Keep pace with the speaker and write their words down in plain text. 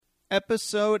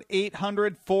Episode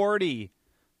 840.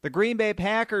 The Green Bay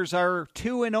Packers are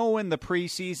 2-0 in the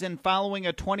preseason following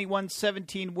a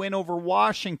 21-17 win over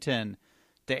Washington.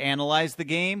 To analyze the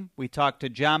game, we talked to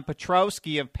John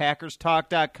Piotrowski of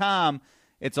PackersTalk.com.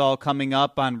 It's all coming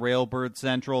up on Railbird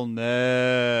Central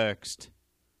next.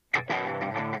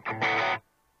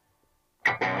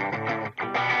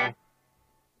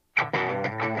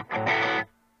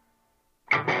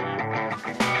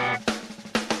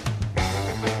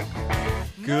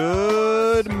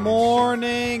 Good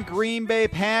morning, Green Bay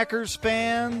Packers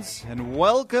fans, and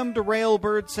welcome to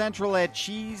Railbird Central at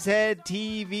Cheesehead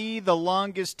TV, the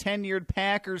longest tenured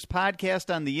Packers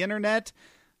podcast on the internet.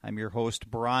 I'm your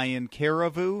host, Brian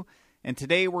Carriveau, and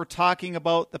today we're talking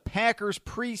about the Packers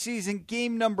preseason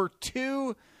game number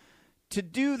 2. To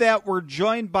do that, we're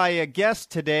joined by a guest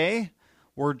today.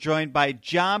 We're joined by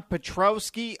John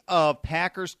Piotrowski of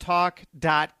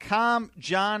PackersTalk.com.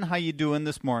 John, how you doing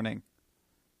this morning?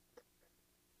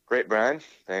 Great, Brian.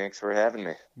 Thanks for having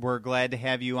me. We're glad to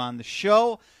have you on the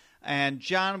show. And,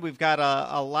 John, we've got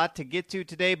a lot to get to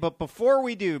today. But before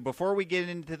we get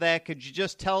into that, could you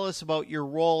just tell us about your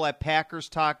role at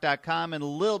PackersTalk.com and a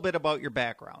little bit about your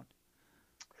background?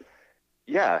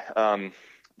 Yeah,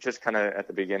 just kind of at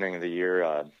the beginning of the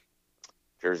year,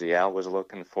 Jersey Al was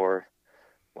looking for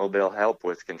a little bit of help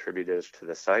with contributors to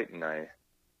the site, and I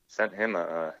sent him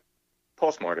a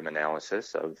postmortem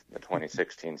analysis of the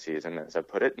 2016 season, as I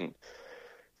put it, and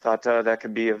thought that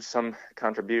could be of some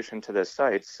contribution to this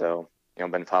site. So,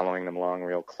 been following them along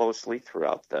real closely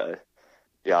throughout the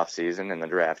off season and the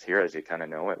draft here. As you kind of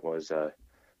know, it was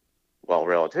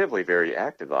relatively very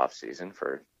active off season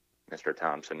for Mr.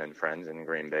 Thompson and friends in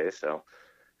Green Bay. So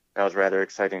that was rather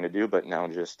exciting to do. But now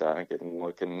just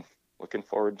looking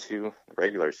forward to the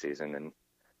regular season and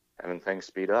having things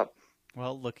speed up.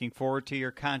 Well, looking forward to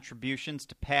your contributions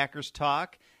to Packers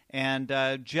Talk. And,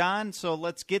 John, so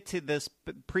let's get to this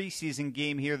preseason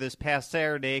game here this past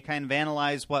Saturday, kind of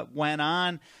analyze what went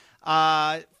on.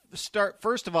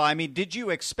 First of all, did you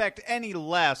expect any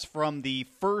less from the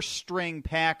first-string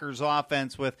Packers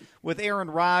offense with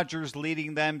Aaron Rodgers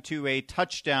leading them to a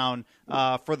touchdown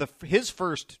for his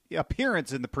first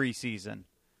appearance in the preseason?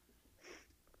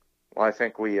 Well, I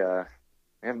think we have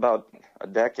about a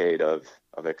decade of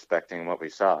expecting what we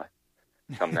saw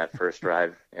come that first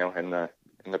drive, in the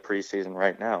preseason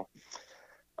right now.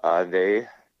 They,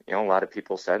 a lot of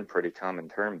people said pretty common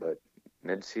term, but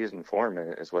mid-season form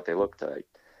is what they looked like.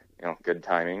 Good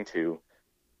timing to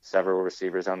several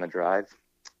receivers on the drive.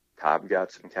 Cobb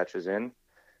got some catches in.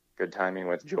 Good timing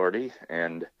with Jordy.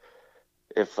 And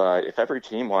if every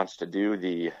team wants to do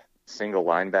the single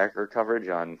linebacker coverage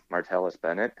on Martellus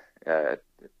Bennett at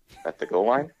the goal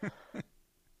line,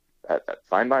 that's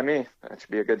fine by me. That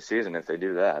should be a good season if they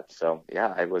do that. So,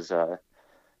 yeah, I was, I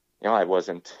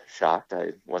wasn't shocked.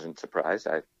 I wasn't surprised.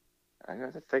 I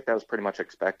think that was pretty much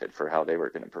expected for how they were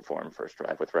going to perform first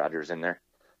drive with Rodgers in there.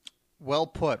 Well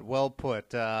put.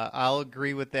 I'll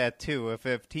agree with that, too.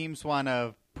 If teams want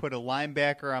to put a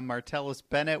linebacker on Martellus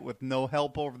Bennett with no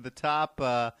help over the top,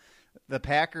 the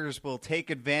Packers will take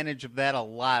advantage of that a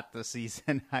lot this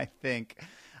season, I think.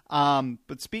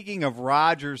 But speaking of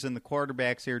Rodgers and the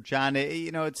quarterbacks here, John,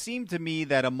 it seemed to me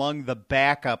that among the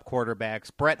backup quarterbacks,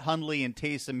 Brett Hundley and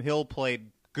Taysom Hill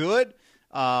played good,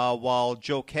 while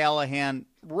Joe Callahan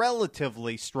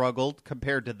relatively struggled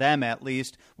compared to them, at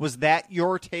least. Was that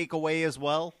your takeaway as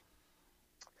well?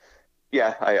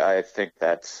 Yeah, I think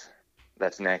that's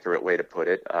an accurate way to put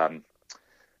it.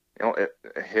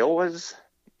 Hill was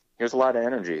a lot of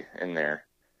energy in there.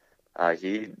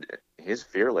 He's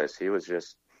fearless. He was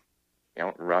just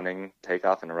running, take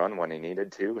off and run when he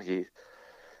needed to. He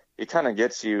kind of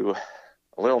gets you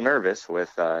a little nervous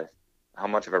with how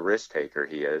much of a risk taker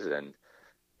he is. And,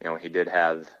 he did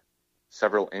have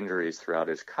several injuries throughout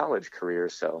his college career,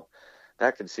 so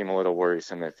that could seem a little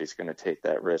worrisome if he's going to take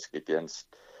that risk against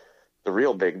the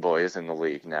real big boys in the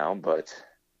league now. But,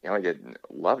 he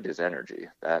loved his energy.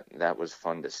 That was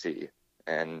fun to see.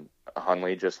 And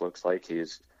Hundley just looks like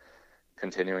he's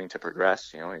continuing to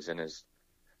progress. He's in his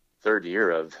third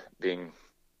year of being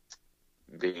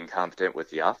competent with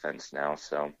the offense now.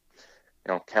 So,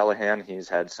 Callahan, he's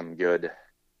had some good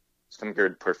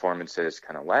performances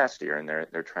kind of last year, and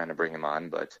they're trying to bring him on,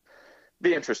 but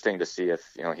be interesting to see if,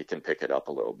 he can pick it up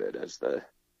a little bit as the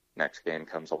next game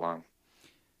comes along.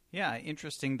 Yeah,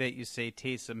 interesting that you say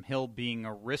Taysom Hill being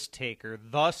a risk taker.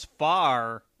 Thus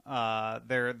far,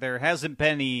 there hasn't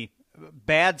been any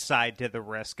bad side to the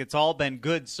risk. It's all been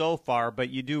good so far, but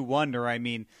you do wonder,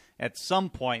 at some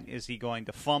point, is he going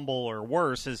to fumble, or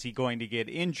worse, is he going to get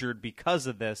injured because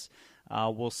of this?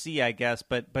 we'll see, I guess.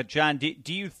 But John,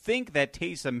 do you think that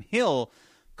Taysom Hill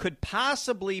could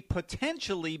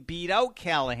potentially beat out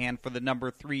Callahan for the number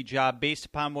 3 job based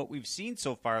upon what we've seen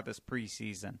so far this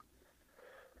preseason?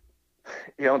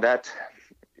 That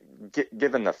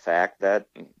given the fact that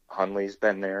Hundley's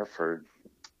been there for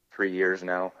 3 years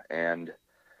now and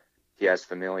he has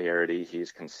familiarity,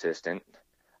 he's consistent.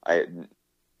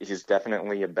 He's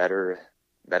definitely a better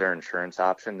insurance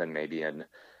option than maybe in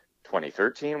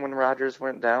 2013 when Rodgers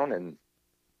went down and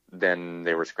then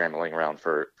they were scrambling around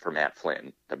for Matt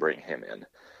Flynn to bring him in.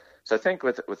 So I think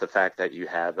with the fact that you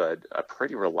have a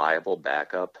pretty reliable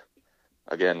backup,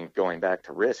 again, going back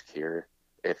to risk here,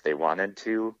 if they wanted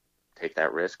to take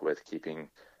that risk with keeping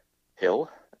Hill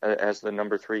as the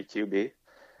number 3 QB,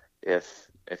 if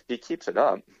he keeps it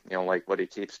up, like what he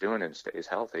keeps doing and stays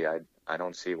healthy, I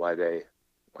don't see why they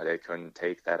couldn't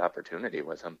take that opportunity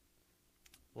with him.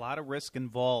 A lot of risk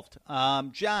involved.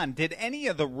 John, did any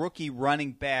of the rookie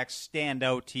running backs stand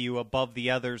out to you above the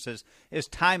others as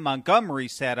Ty Montgomery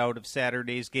sat out of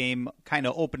Saturday's game, kind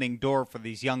of opening door for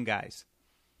these young guys?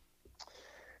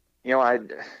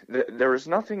 There was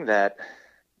nothing that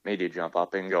made you jump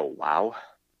up and go, wow,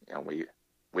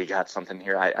 we got something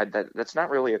here. That's not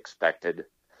really expected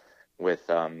with,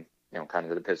 kind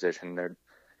of the position they're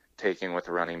taking with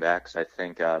the running backs. I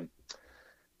think,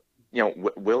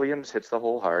 Williams hits the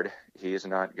hole hard. He's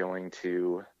not going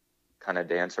to kind of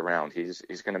dance around. He's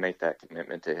going to make that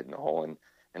commitment to hitting the hole and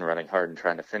running hard and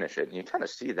trying to finish it. And you kind of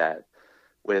see that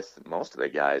with most of the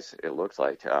guys, it looks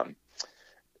like.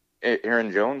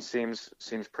 Aaron Jones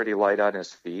seems pretty light on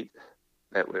his feet.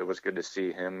 It was good to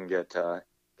see him get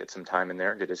some time in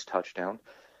there, get his touchdown.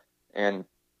 And,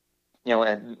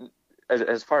 and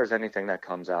as far as anything that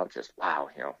comes out, just, wow,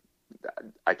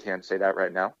 I can't say that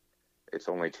right now. It's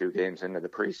only 2 games into the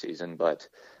preseason, but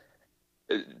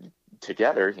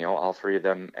together, all 3 of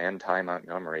them and Ty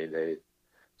Montgomery, they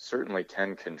certainly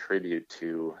can contribute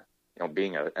to,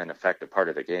 being an effective part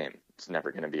of the game. It's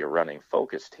never going to be a running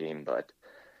focus team, but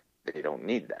they don't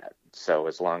need that. So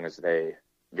as long as they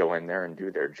go in there and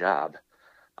do their job,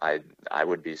 I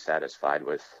would be satisfied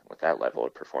with that level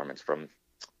of performance from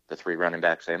the 3 running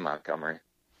backs and Montgomery.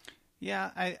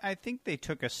 Yeah, I think they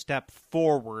took a step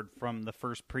forward from the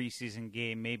first preseason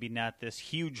game. Maybe not this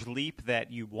huge leap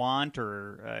that you want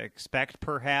or expect,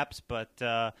 perhaps, but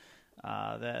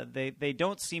they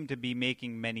don't seem to be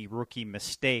making many rookie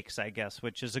mistakes, I guess,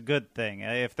 which is a good thing.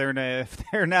 If they're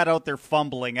not out there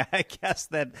fumbling, I guess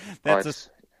that's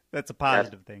a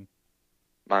positive thing.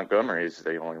 Montgomery's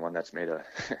the only one that's made a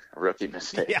rookie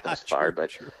mistake thus far,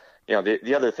 but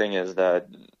the other thing is that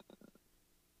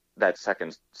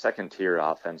second tier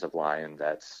offensive line,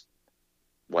 that's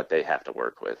what they have to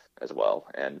work with as well.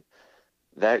 And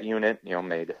that unit,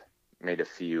 made a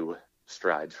few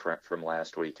strides from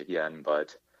last week again,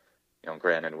 but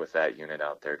granted, with that unit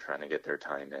out there trying to get their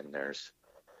time in, there's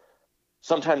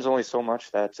sometimes only so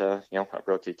much that a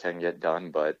rookie can get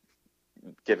done. But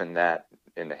given that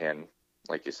in the hand,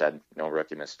 like you said, no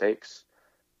rookie mistakes,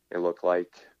 it looked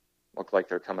like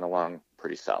they're coming along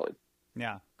pretty solid.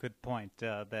 Yeah, good point.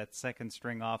 That second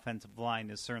string offensive line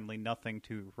is certainly nothing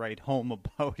to write home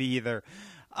about either.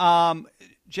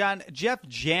 John, Jeff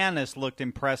Janis looked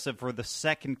impressive for the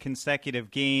second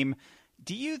consecutive game.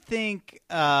 Do you think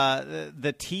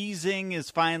the teasing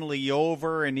is finally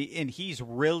over and he's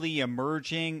really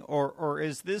emerging, or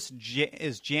is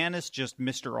Janis just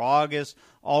Mr. August,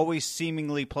 always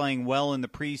seemingly playing well in the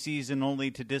preseason,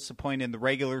 only to disappoint in the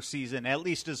regular season, at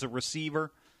least as a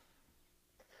receiver?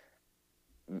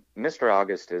 Mr.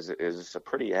 August is a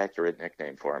pretty accurate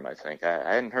nickname for him, I think.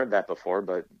 I hadn't heard that before,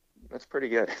 but that's pretty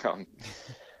good.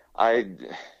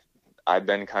 I've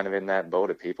been kind of in that boat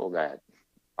of people that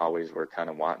always were kind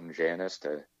of wanting Janis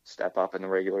to step up in the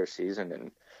regular season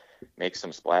and make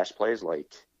some splash plays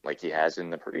like he has in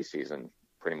the preseason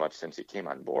pretty much since he came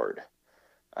on board.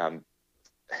 Kind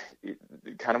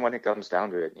of when it comes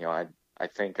down to it, I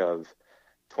think of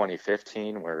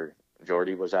 2015 where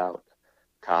Jordy was out,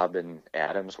 Cobb and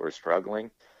Adams were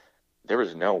struggling. There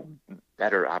was no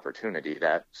better opportunity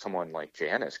that someone like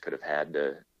Janis could have had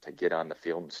to get on the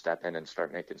field and step in and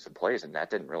start making some plays, and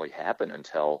that didn't really happen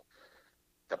until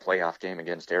the playoff game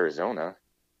against Arizona.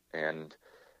 And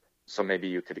so maybe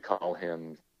you could call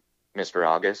him Mr.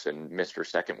 August and Mr.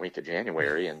 Second Week of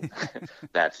January, and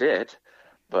that's it.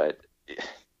 But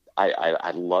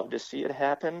I'd love to see it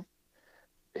happen.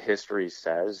 History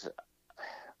says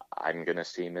I'm going to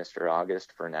see Mr.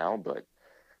 August for now, but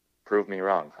prove me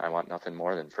wrong. I want nothing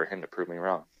more than for him to prove me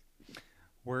wrong.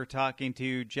 We're talking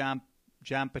to John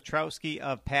John Petrowski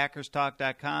of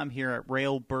PackersTalk.com here at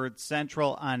Railbird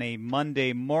Central on a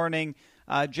Monday morning.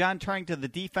 John, turning to the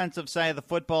defensive side of the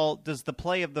football, does the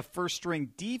play of the first-string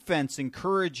defense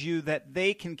encourage you that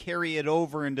they can carry it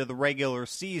over into the regular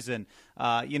season?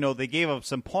 They gave up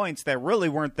some points that really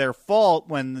weren't their fault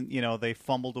when, they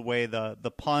fumbled away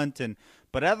the punt.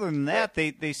 But other than that,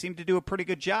 they seem to do a pretty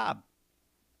good job.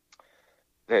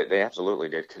 They absolutely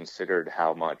did, considered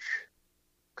how much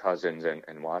Cousins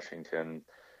and Washington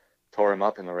tore him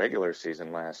up in the regular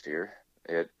season last year.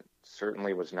 It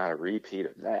certainly was not a repeat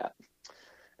of that.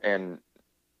 And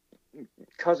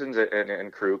Cousins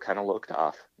and crew kind of looked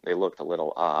off. They looked a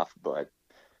little off, but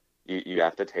you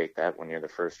have to take that when you're the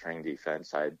first-string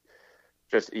defense.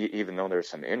 Even though there's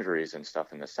some injuries and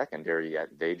stuff in the secondary yet,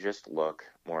 they just look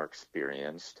more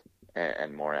experienced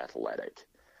and more athletic.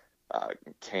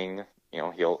 King,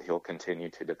 he'll continue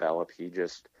to develop.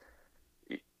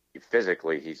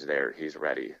 Physically, he's there. He's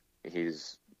ready.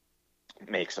 He's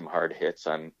make some hard hits.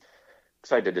 I'm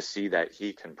excited to see that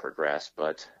he can progress.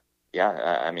 But,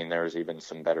 yeah, there's even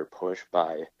some better push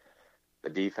by the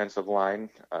defensive line,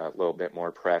 a little bit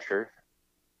more pressure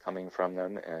coming from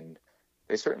them. And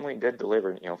they certainly did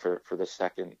deliver, for the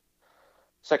second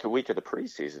week of the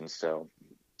preseason. So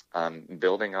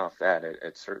building off that,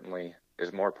 it certainly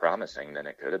is more promising than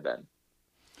it could have been.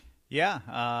 Yeah,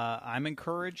 I'm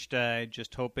encouraged. I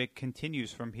just hope it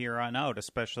continues from here on out,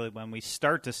 especially when we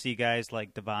start to see guys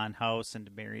like Devon House and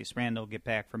Demarius Randall get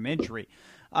back from injury.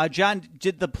 John,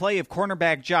 did the play of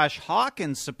cornerback Josh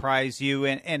Hawkins surprise you,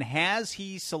 and has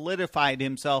he solidified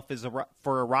himself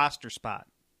for a roster spot?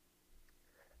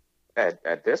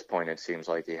 At this point, it seems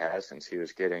like he has, since he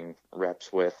was getting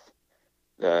reps with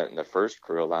the first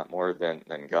crew a lot more than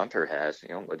Gunter has.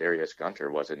 Ladarius Gunter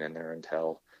wasn't in there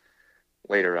until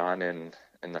later on in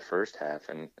the first half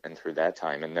and through that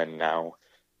time. And then now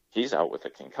he's out with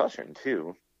a concussion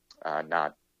too,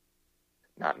 not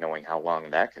knowing how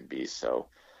long that could be. So,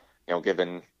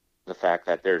 given the fact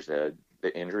that there's the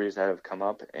injuries that have come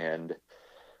up, and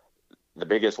the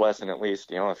biggest lesson, at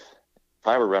least, if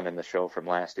I were running the show from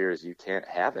last year, is you can't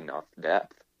have enough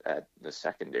depth at the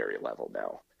secondary level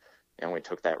now. And we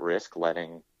took that risk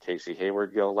letting Casey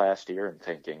Hayward go last year and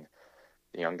thinking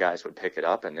the young guys would pick it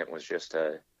up, and it was just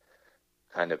a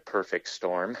kind of perfect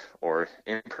storm or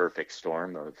imperfect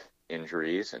storm of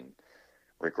injuries and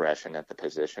regression at the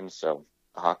position. So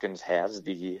Hawkins has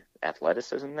the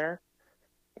athleticism there.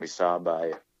 We saw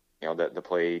by, the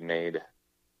play he made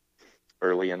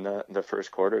early in the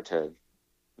first quarter to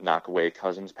knock away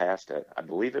Cousins' pass to, I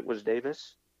believe it was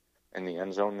Davis, in the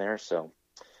end zone there. So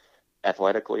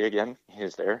athletically, again,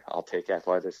 he's there. I'll take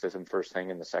athleticism first thing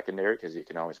in the secondary because you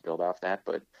can always build off that.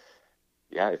 But,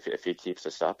 yeah, if he keeps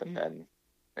us up and then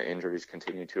the injuries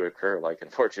continue to occur, like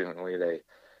unfortunately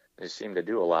they seem to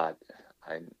do a lot,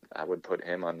 I would put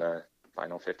him on the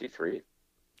final 53.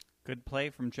 Good play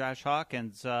from Josh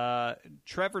Hawkins.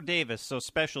 Trevor Davis, so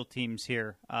special teams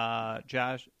here.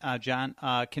 John,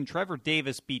 can Trevor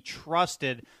Davis be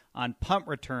trusted on punt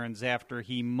returns after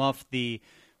he muffed the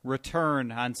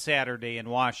return on Saturday in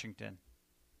Washington?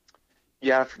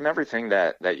 Yeah, from everything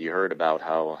that you heard about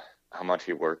how much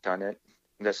he worked on it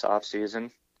this offseason,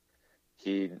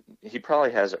 he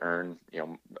probably has earned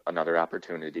another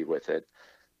opportunity with it.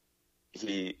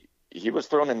 He was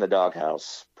thrown in the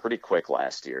doghouse pretty quick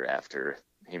last year after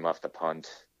he muffed the punt.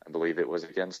 I believe it was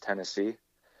against Tennessee,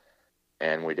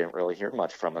 and we didn't really hear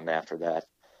much from him after that.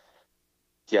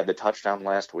 He had the touchdown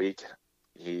last week.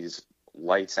 He's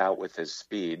lights out with his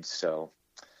speed, so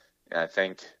I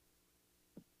think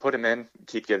put him in,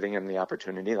 keep giving him the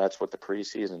opportunity. That's what the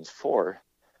preseason's for,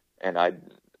 and I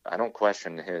don't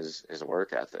question his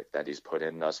work ethic that he's put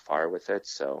in thus far with it.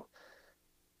 So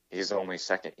he's only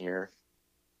second year.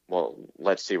 Well,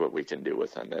 let's see what we can do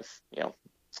with him if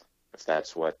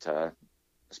that's what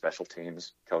special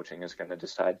teams coaching is going to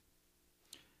decide.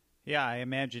 Yeah, I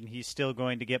imagine he's still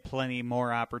going to get plenty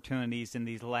more opportunities in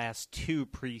these last two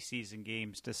preseason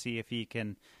games to see if he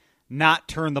can not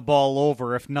turn the ball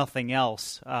over, if nothing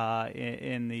else,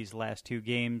 in these last two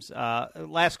games.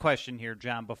 Last question here,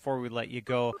 John, before we let you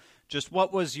go. Just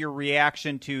what was your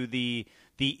reaction to the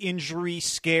injury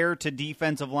scare to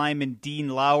defensive lineman Dean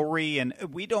Lowry? And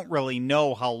we don't really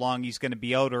know how long he's going to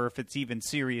be out or if it's even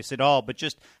serious at all, but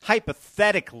just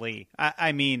hypothetically,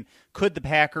 I mean, could the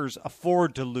Packers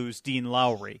afford to lose Dean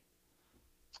Lowry?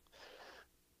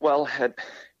 Well,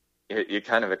 you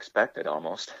kind of expect it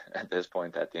almost at this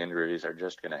point that the injuries are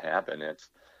just going to happen.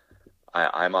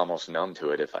 I'm almost numb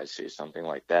to it if I see something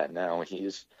like that now.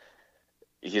 He's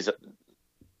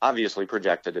obviously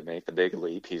projected to make the big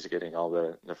leap. He's getting all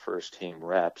the first team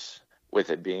reps with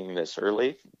it being this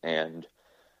early, and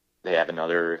they have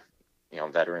another,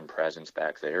 veteran presence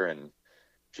back there, and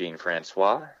Jean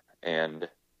Francois, and,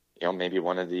 maybe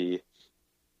one of the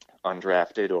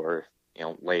undrafted or,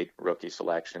 late rookie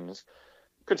selections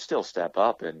could still step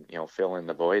up and, fill in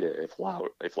the void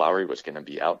if Lowry was going to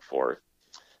be out for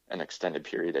an extended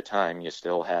period of time. You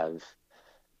still have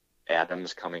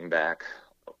Adams coming back,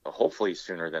 hopefully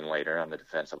sooner than later on the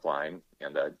defensive line,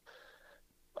 and a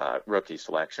rookie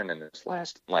selection in this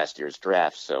last year's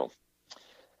draft. So,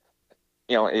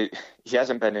 he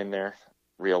hasn't been in there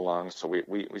real long, so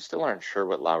we still aren't sure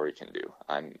what Lowry can do.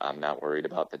 I'm not worried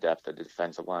about the depth of the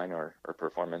defensive line or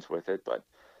performance with it, but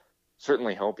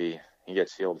certainly hope he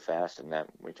gets healed fast and that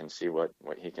we can see what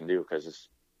he can do, because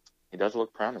he does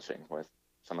look promising with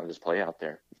some of his play out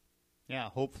there. Yeah,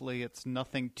 hopefully it's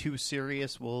nothing too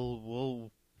serious.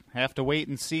 We'll have to wait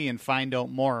and see and find out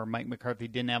more. Mike McCarthy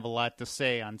didn't have a lot to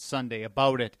say on Sunday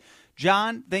about it.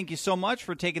 John, thank you so much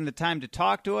for taking the time to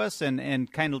talk to us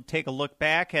and kind of take a look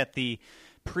back at the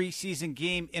preseason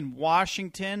game in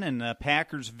Washington and the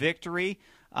Packers' victory.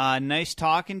 Nice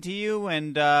talking to you,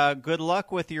 and good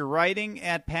luck with your writing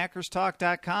at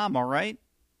PackersTalk.com, all right?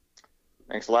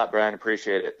 Thanks a lot, Brian.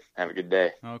 Appreciate it. Have a good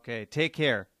day. Okay, take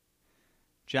care.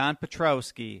 John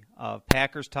Petrowski of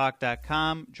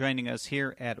PackersTalk.com joining us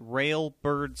here at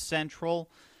Railbird Central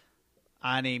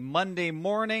on a Monday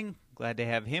morning. Glad to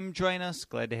have him join us.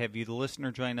 Glad to have you, the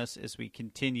listener, join us as we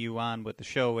continue on with the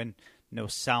show. And no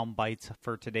sound bites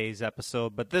for today's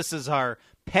episode, but this is our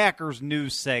Packers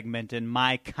news segment and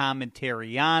my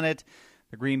commentary on it.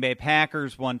 The Green Bay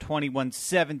Packers won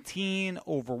 21-17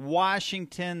 over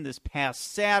Washington this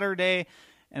past Saturday.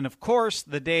 And, of course,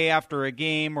 the day after a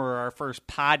game, or our first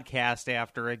podcast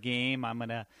after a game, I'm going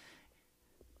to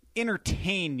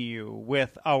entertain you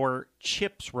with our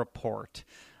Chips Report,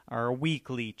 our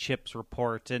weekly Chips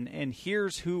Report. And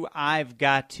here's who I've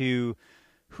got to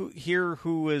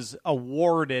who is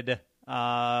awarded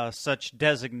such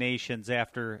designations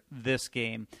after this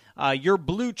game. Your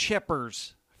Blue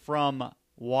Chippers from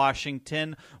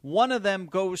Washington. One of them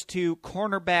goes to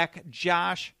cornerback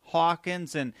Josh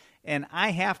Hawkins, and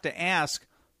I have to ask,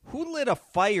 who lit a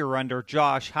fire under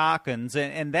Josh Hawkins?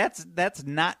 And that's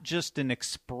not just an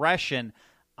expression.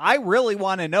 I really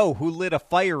want to know who lit a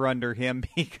fire under him,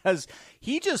 because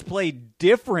he just played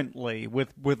differently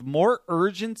with more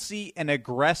urgency and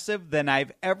aggressive than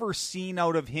I've ever seen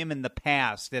out of him in the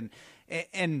past.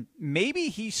 And maybe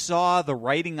he saw the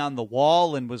writing on the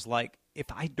wall and was like, if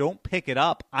I don't pick it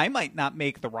up, I might not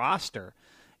make the roster.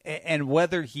 And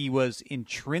whether he was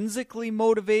intrinsically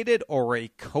motivated or a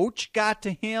coach got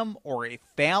to him or a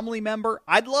family member,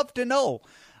 I'd love to know.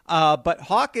 But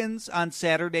Hawkins on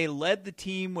Saturday led the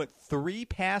team with 3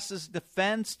 passes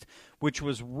defensed, which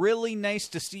was really nice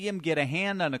to see him get a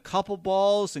hand on a couple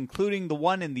balls, including the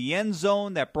one in the end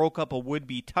zone that broke up a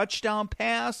would-be touchdown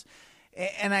pass.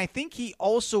 And I think he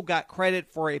also got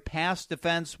credit for a pass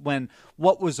defense when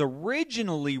what was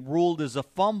originally ruled as a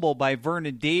fumble by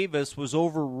Vernon Davis was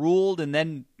overruled and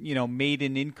then, made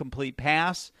an incomplete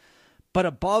pass. But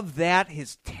above that,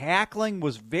 his tackling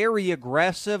was very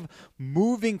aggressive,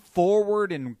 moving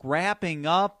forward and wrapping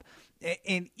up.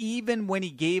 And even when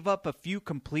he gave up a few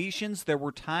completions, there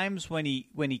were times when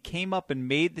he came up and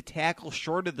made the tackle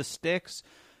short of the sticks.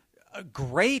 A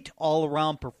great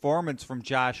all-around performance from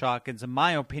Josh Hawkins. In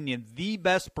my opinion, the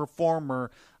best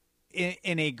performer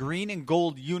in a green and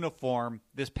gold uniform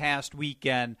this past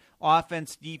weekend.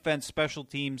 Offense, defense, special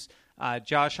teams.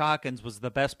 Josh Hawkins was the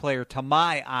best player to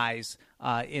my eyes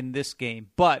in this game.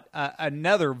 But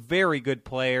another very good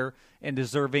player and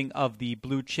deserving of the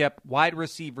blue chip, wide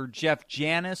receiver Jeff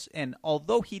Janis. And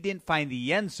although he didn't find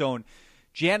the end zone,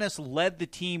 Janis led the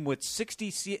team with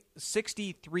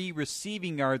 63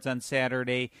 receiving yards on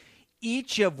Saturday,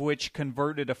 each of which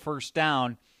converted a first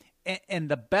down. And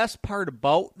the best part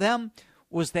about them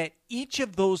was that each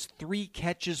of those 3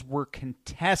 catches were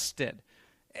contested.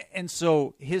 And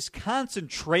so his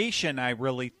concentration, I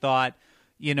really thought,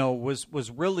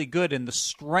 was really good, and the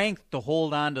strength to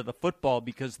hold on to the football,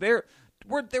 because there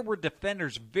were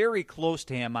defenders very close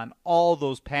to him on all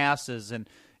those passes.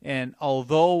 And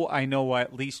although I know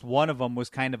at least one of them was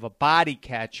kind of a body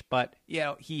catch, but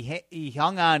he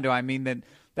hung on to. I mean, then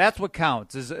that's what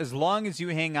counts. As long as you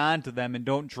hang on to them and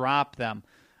don't drop them,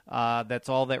 that's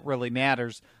all that really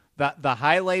matters. The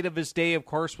highlight of his day, of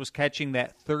course, was catching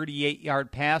that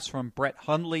 38-yard pass from Brett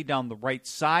Hundley down the right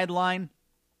sideline.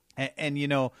 And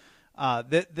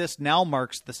This now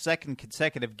marks the second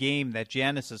consecutive game that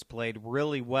Janis has played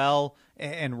really well,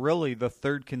 and really the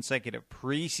third consecutive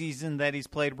preseason that he's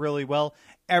played really well.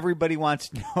 Everybody wants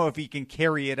to know if he can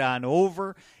carry it on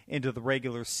over into the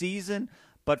regular season.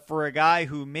 But for a guy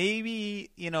who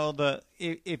maybe,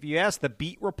 if you ask the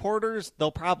beat reporters, they'll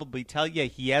probably tell you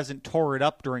he hasn't tore it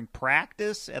up during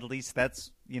practice. At least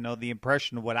that's, the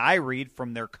impression of what I read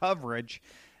from their coverage.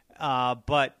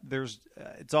 But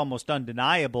it's almost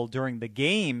undeniable during the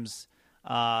games,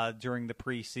 during the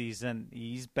preseason,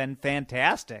 he's been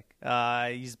fantastic.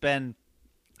 He's been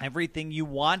everything you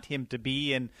want him to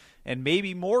be, and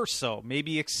maybe more so,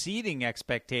 maybe exceeding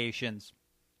expectations.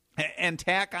 And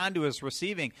tack onto his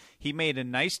receiving, he made a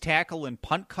nice tackle in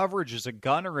punt coverage as a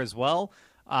gunner as well.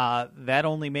 That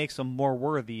only makes him more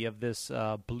worthy of this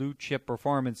blue chip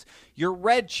performance. Your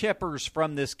red chippers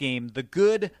from this game, the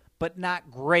good but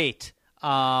not great.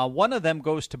 One of them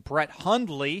goes to Brett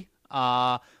Hundley.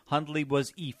 Hundley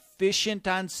was efficient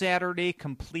on Saturday,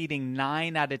 completing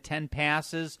 9 out of 10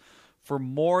 passes for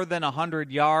more than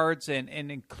 100 yards, and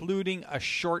including a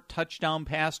short touchdown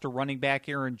pass to running back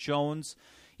Aaron Jones.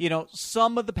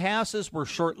 Some of the passes were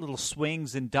short little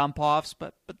swings and dump-offs,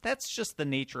 but that's just the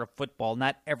nature of football.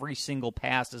 Not every single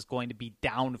pass is going to be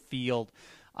downfield.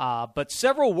 But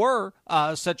several were,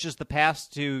 such as the pass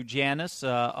to Janis,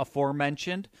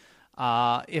 aforementioned.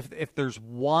 If there's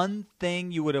one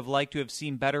thing you would have liked to have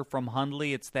seen better from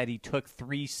Hundley, it's that he took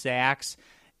 3 sacks.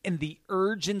 And the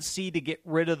urgency to get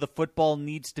rid of the football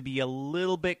needs to be a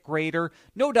little bit greater.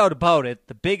 No doubt about it,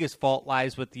 the biggest fault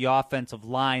lies with the offensive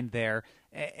line there.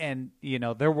 And,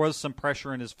 there was some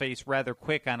pressure in his face rather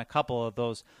quick on a couple of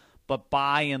those. But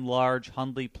by and large,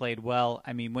 Hundley played well.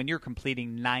 I mean, when you're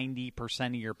completing 90%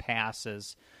 of your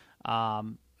passes,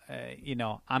 I'm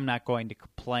not going to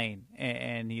complain.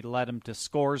 And he led him to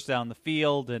scores down the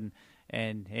field, and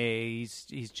hey,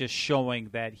 he's just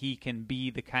showing that he can be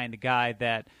the kind of guy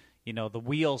that, the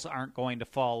wheels aren't going to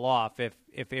fall off if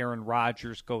Aaron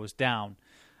Rodgers goes down.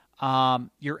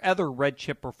 Your other red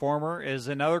chip performer is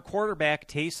another quarterback,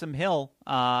 Taysom Hill,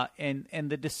 and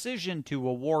the decision to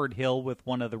award Hill with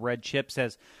one of the red chips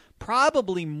has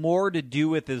probably more to do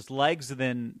with his legs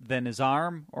than his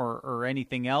arm or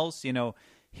anything else.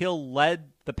 Hill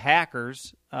led the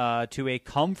Packers to a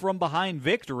come-from-behind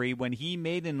victory when he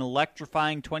made an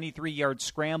electrifying 23-yard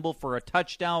scramble for a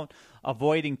touchdown,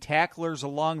 avoiding tacklers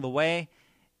along the way.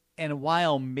 And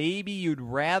while maybe you'd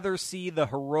rather see the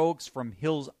heroics from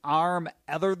Hill's arm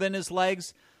other than his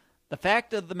legs, the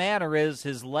fact of the matter is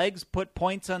his legs put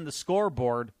points on the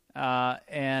scoreboard,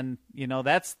 and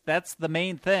that's the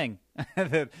main thing.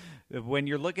 When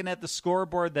you're looking at the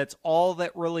scoreboard, that's all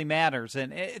that really matters.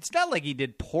 And it's not like he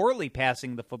did poorly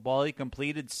passing the football. He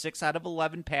completed 6 out of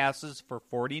 11 passes for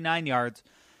 49 yards.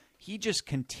 He just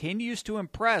continues to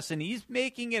impress, and he's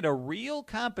making it a real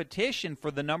competition for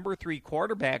the number 3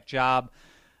 quarterback job.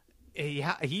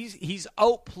 He's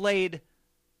outplayed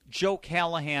Joe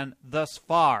Callahan thus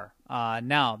far.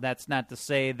 Now, that's not to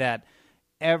say that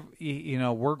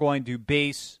we're going to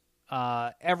base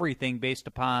everything based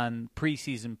upon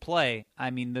preseason play. I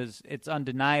mean, it's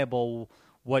undeniable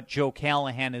what Joe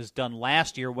Callahan has done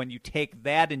last year when you take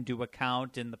that into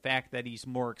account, and the fact that he's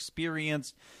more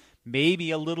experienced, maybe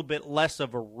a little bit less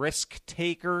of a risk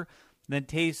taker than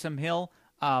Taysom Hill.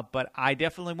 But I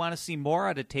definitely want to see more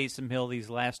out of Taysom Hill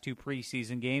these last 2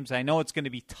 preseason games. I know it's going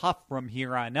to be tough from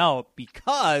here on out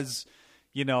because,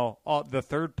 the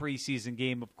third preseason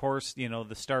game, of course, the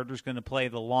starter's going to play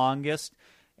the longest,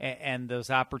 and those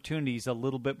opportunities a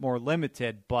little bit more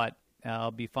limited, but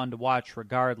it'll be fun to watch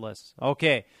regardless.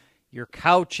 Okay. Your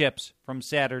cow chips from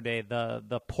Saturday,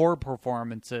 the poor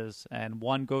performances, and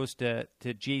one goes to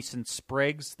Jason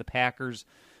Spriggs, the Packers'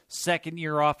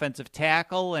 second-year offensive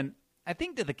tackle. And I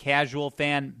think to the casual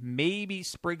fan, maybe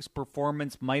Spriggs'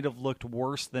 performance might have looked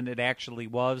worse than it actually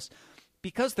was,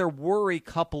 because there were a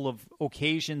couple of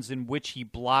occasions in which he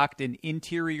blocked an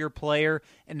interior player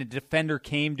and a defender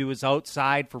came to his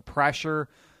outside for pressure.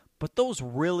 But those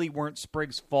really weren't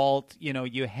Spriggs' fault.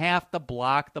 You have to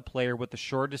block the player with the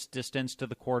shortest distance to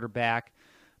the quarterback.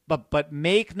 But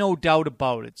make no doubt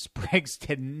about it, Spriggs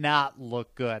did not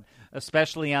look good,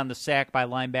 especially on the sack by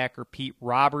linebacker Pete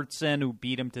Robertson, who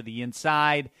beat him to the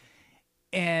inside.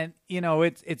 And,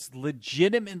 it's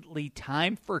legitimately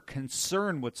time for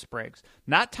concern with Spriggs.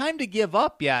 Not time to give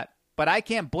up yet, but I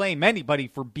can't blame anybody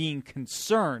for being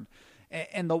concerned.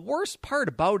 And the worst part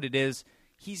about it is,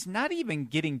 he's not even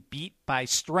getting beat by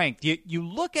strength. You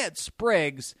look at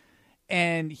Spriggs,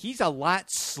 and he's a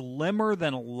lot slimmer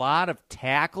than a lot of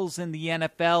tackles in the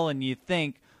NFL, and you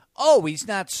think, oh, he's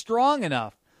not strong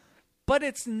enough. but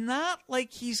it's not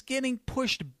like he's getting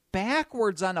pushed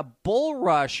backwards on a bull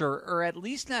rush, or at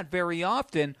least not very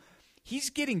often. He's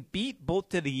getting beat both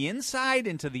to the inside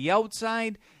and to the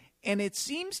outside, and it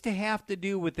seems to have to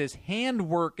do with his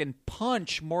handwork and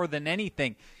punch more than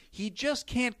anything. He just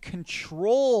can't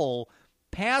control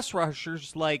pass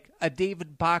rushers like a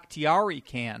David Bakhtiari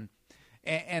can.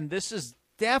 And this is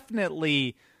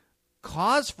definitely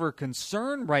cause for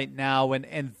concern right now,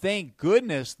 and thank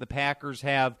goodness the Packers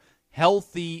have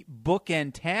healthy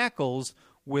bookend tackles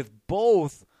with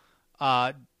both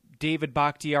David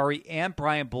Bakhtiari and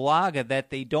Brian Bulaga, that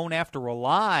they don't have to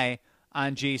rely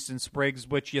on Jason Spriggs,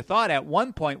 which you thought at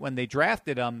one point when they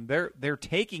drafted him, they're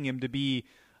taking him to be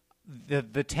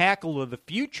the tackle of the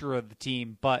future of the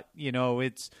team. But,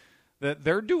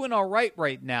 they're doing all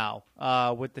right now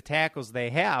with the tackles they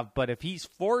have. But if he's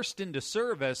forced into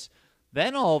service,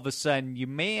 then all of a sudden you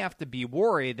may have to be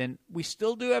worried. And we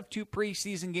still do have 2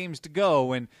 preseason games to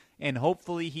go, and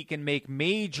hopefully he can make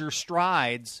major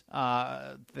strides.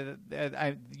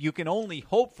 You can only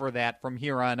hope for that from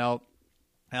here on out,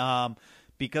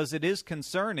 because it is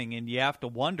concerning, and you have to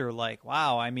wonder,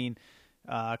 wow,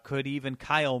 could even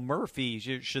Kyle Murphy,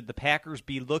 should the Packers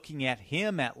be looking at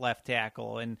him at left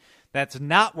tackle? And that's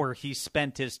not where he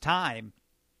spent his time.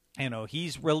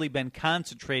 He's really been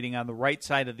concentrating on the right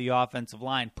side of the offensive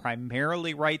line,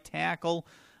 primarily right tackle.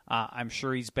 I'm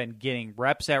sure he's been getting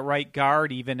reps at right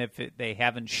guard, even if they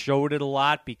haven't showed it a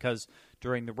lot, because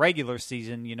during the regular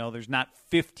season, there's not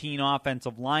 15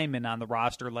 offensive linemen on the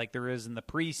roster like there is in the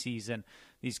preseason.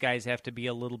 These guys have to be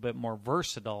a little bit more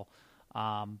versatile.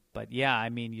 But yeah,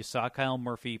 you saw Kyle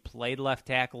Murphy played left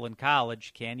tackle in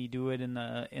college. Can he do it in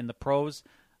the pros?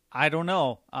 I don't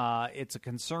know. It's a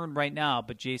concern right now,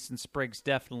 but Jason Spriggs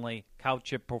definitely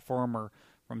couch-chip performer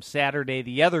from Saturday.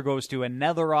 The other goes to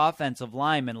another offensive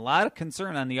lineman. A lot of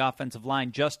concern on the offensive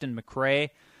line, Justin McCray.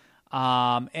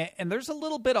 And there's a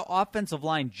little bit of offensive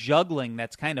line juggling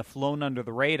that's kind of flown under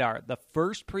the radar. The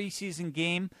first preseason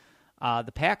game,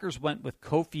 the Packers went with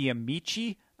Kofi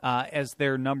Amici as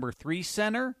their number 3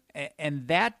 center, and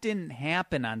that didn't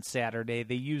happen on Saturday.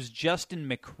 They used Justin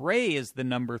McCray as the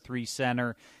number 3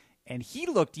 center, and he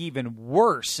looked even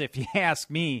worse, if you ask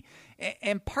me.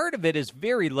 And part of it is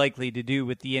very likely to do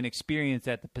with the inexperience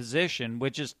at the position,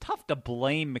 which is tough to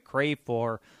blame McCray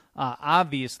for.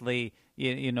 Obviously,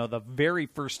 the very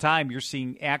first time you're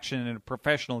seeing action in a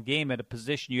professional game at a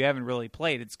position you haven't really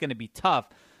played, it's going to be tough.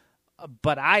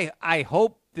 But I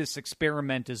hope this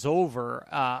experiment is over.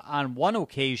 On one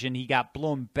occasion, he got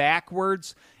blown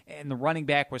backwards, and the running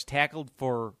back was tackled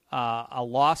for a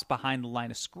loss behind the line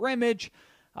of scrimmage.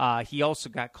 He also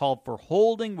got called for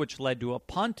holding, which led to a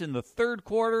punt in the third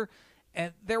quarter.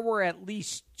 And there were at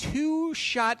least 2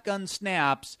 shotgun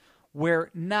snaps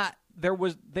where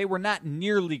they were not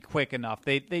nearly quick enough.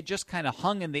 They just kind of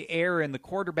hung in the air, and the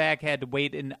quarterback had to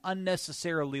wait an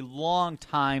unnecessarily long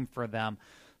time for them.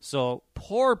 So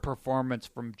poor performance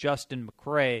from Justin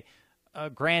McCray.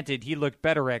 Granted, he looked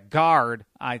better at guard,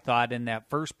 I thought, in that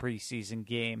first preseason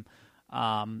game.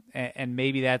 And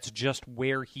maybe that's just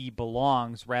where he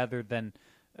belongs, rather than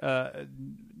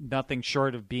nothing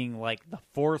short of being like the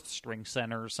 4th string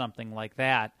center or something like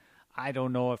that. I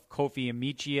don't know if Kofi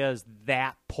Amici is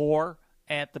that poor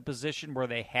at the position where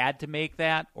they had to make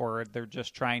that, or they're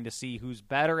just trying to see who's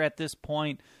better at this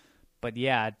point. But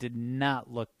yeah, it did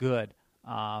not look good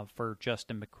for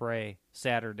Justin McCray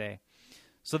Saturday.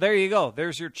 So there you go.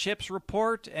 There's your Chips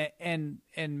report, and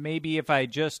maybe if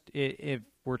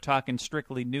we're talking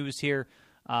strictly news here,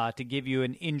 to give you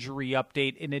an injury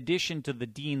update, in addition to the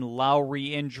Dean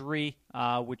Lowry injury,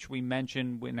 which we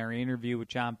mentioned in our interview with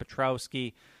John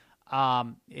Petrowski,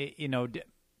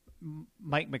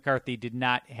 Mike McCarthy did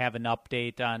not have an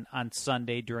update on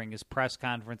Sunday during his press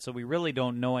conference, so we really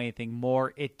don't know anything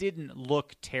more. It didn't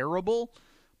look terrible,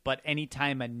 but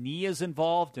anytime a knee is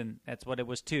involved, and that's what it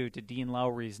was to Dean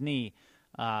Lowry's knee,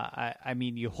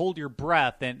 you hold your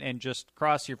breath and just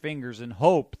cross your fingers and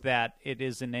hope that it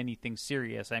isn't anything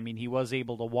serious. He was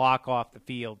able to walk off the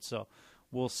field, so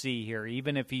we'll see here.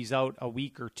 Even if he's out a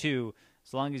week or 2,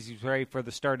 as long as he's ready for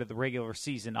the start of the regular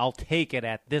season, I'll take it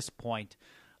at this point,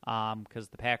 because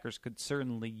the Packers could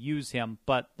certainly use him.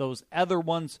 But those other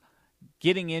ones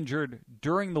getting injured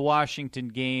during the Washington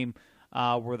game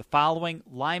were the following: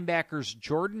 linebackers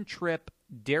Jordan Tripp,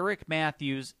 Derek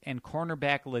Matthews, and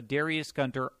cornerback Ladarius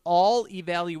Gunter, all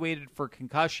evaluated for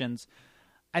concussions.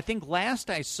 I think last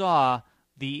I saw,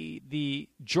 the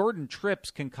Jordan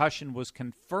Tripp's concussion was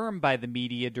confirmed by the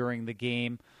media during the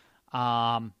game.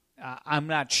 I'm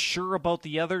not sure about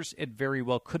the others. It very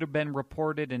well could have been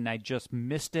reported, and I just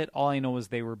missed it. All I know is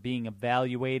they were being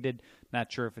evaluated.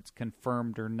 Not sure if it's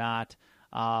confirmed or not.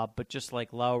 But just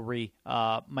like Lowry,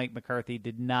 Mike McCarthy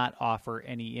did not offer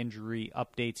any injury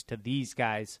updates to these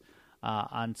guys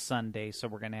on Sunday, so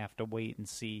we're going to have to wait and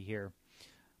see here.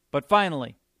 But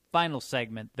finally, final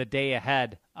segment, the day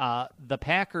ahead. The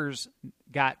Packers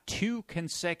got 2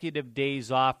 consecutive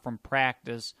days off from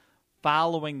practice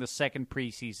following the second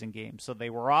preseason game. So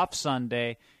they were off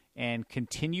Sunday and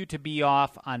continue to be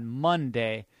off on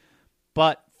Monday.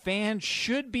 But fans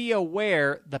should be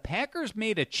aware the Packers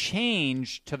made a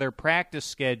change to their practice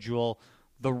schedule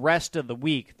the rest of the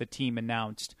week, the team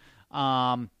announced.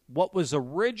 What was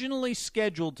originally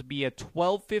scheduled to be a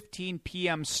 12:15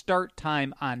 p.m. start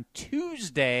time on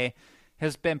Tuesday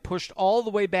has been pushed all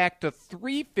the way back to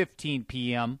 3:15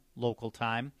 p.m. local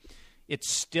time. It's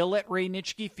still at Ray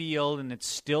Nitschke Field, and it's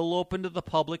still open to the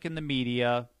public and the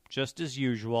media, just as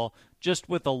usual, just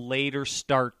with a later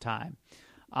start time.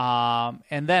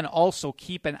 And then also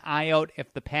keep an eye out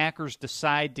if the Packers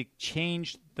decide to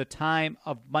change the time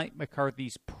of Mike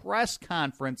McCarthy's press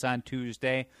conference on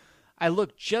Tuesday. I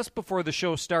looked just before the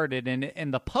show started,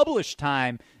 and the published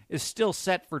time is still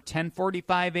set for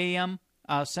 10:45 a.m.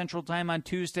 Central Time on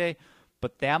Tuesday,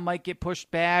 but that might get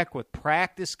pushed back with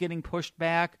practice getting pushed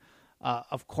back.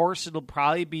 Of course, it'll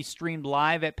probably be streamed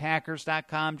live at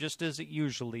Packers.com, just as it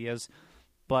usually is.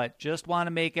 But just want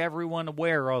to make everyone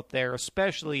aware out there,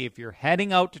 especially if you're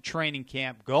heading out to training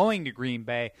camp, going to Green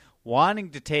Bay,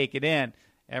 wanting to take it in,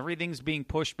 everything's being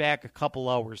pushed back a couple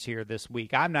hours here this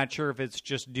week. I'm not sure if it's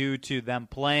just due to them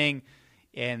playing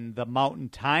in the Mountain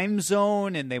Time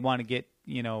Zone and they want to get,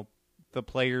 the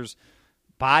players'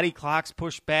 body clocks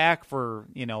pushed back for,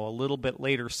 a little bit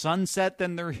later sunset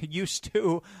than they're used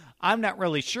to. I'm not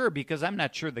really sure because I'm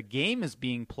not sure the game is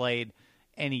being played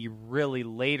any really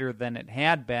later than it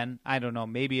had been. I don't know.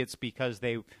 Maybe it's because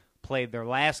they played their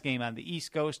last game on the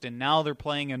East Coast and now they're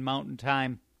playing in Mountain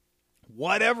Time.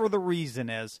 Whatever the reason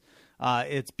is,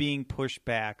 it's being pushed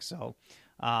back. So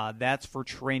that's for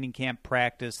training camp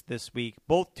practice this week.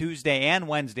 Both Tuesday and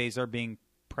Wednesdays are being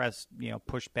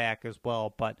pushed back as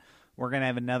well. But we're going to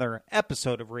have another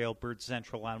episode of Railbird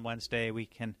Central on Wednesday. We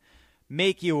can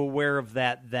make you aware of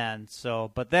that then.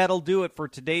 But that'll do it for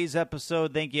today's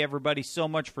episode. Thank you, everybody, so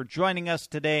much for joining us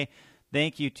today.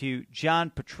 Thank you to John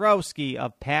Petrowski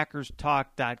of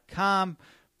PackersTalk.com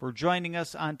for joining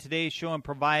us on today's show and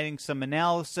providing some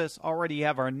analysis. Already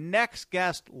have our next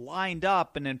guest lined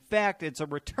up, and in fact, it's a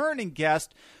returning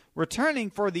guest, returning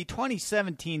for the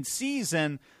 2017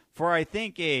 season for, I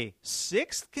think, a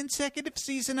 6th consecutive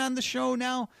season on the show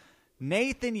now.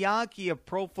 Nathan Jahnke of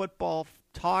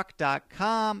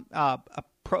ProFootballTalk.com,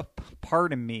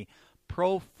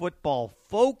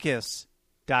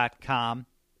 ProFootballFocus.com.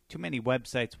 Too many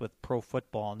websites with pro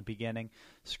football in the beginning,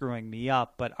 screwing me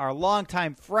up. But our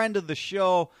longtime friend of the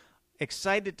show,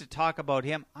 excited to talk about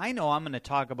him. I know I'm going to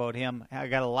talk about him. I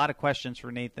got a lot of questions for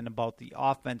Nathan about the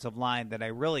offensive line that I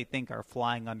really think are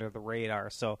flying under the radar.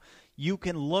 So you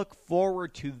can look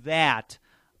forward to that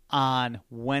on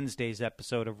Wednesday's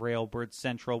episode of Railbird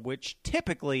Central, which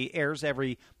typically airs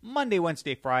every Monday,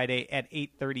 Wednesday, Friday at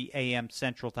 8:30 a.m.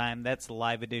 Central Time. That's the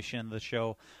live edition of the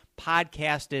show,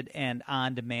 podcasted and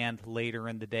on demand later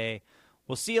in the day.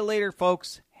 We'll see you later,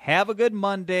 folks. Have a good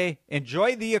Monday.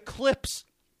 Enjoy the eclipse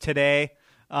today.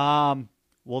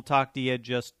 We'll talk to you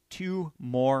just 2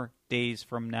 more days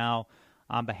from now.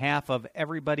 On behalf of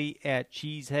everybody at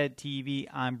Cheesehead TV,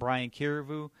 I'm Brian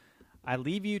Kiravu. I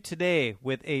leave you today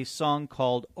with a song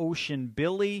called Ocean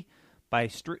Billy by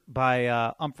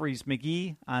Humphreys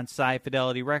McGee on Sci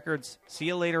Fidelity Records. See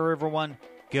you later, everyone.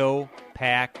 Go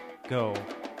Pack Go.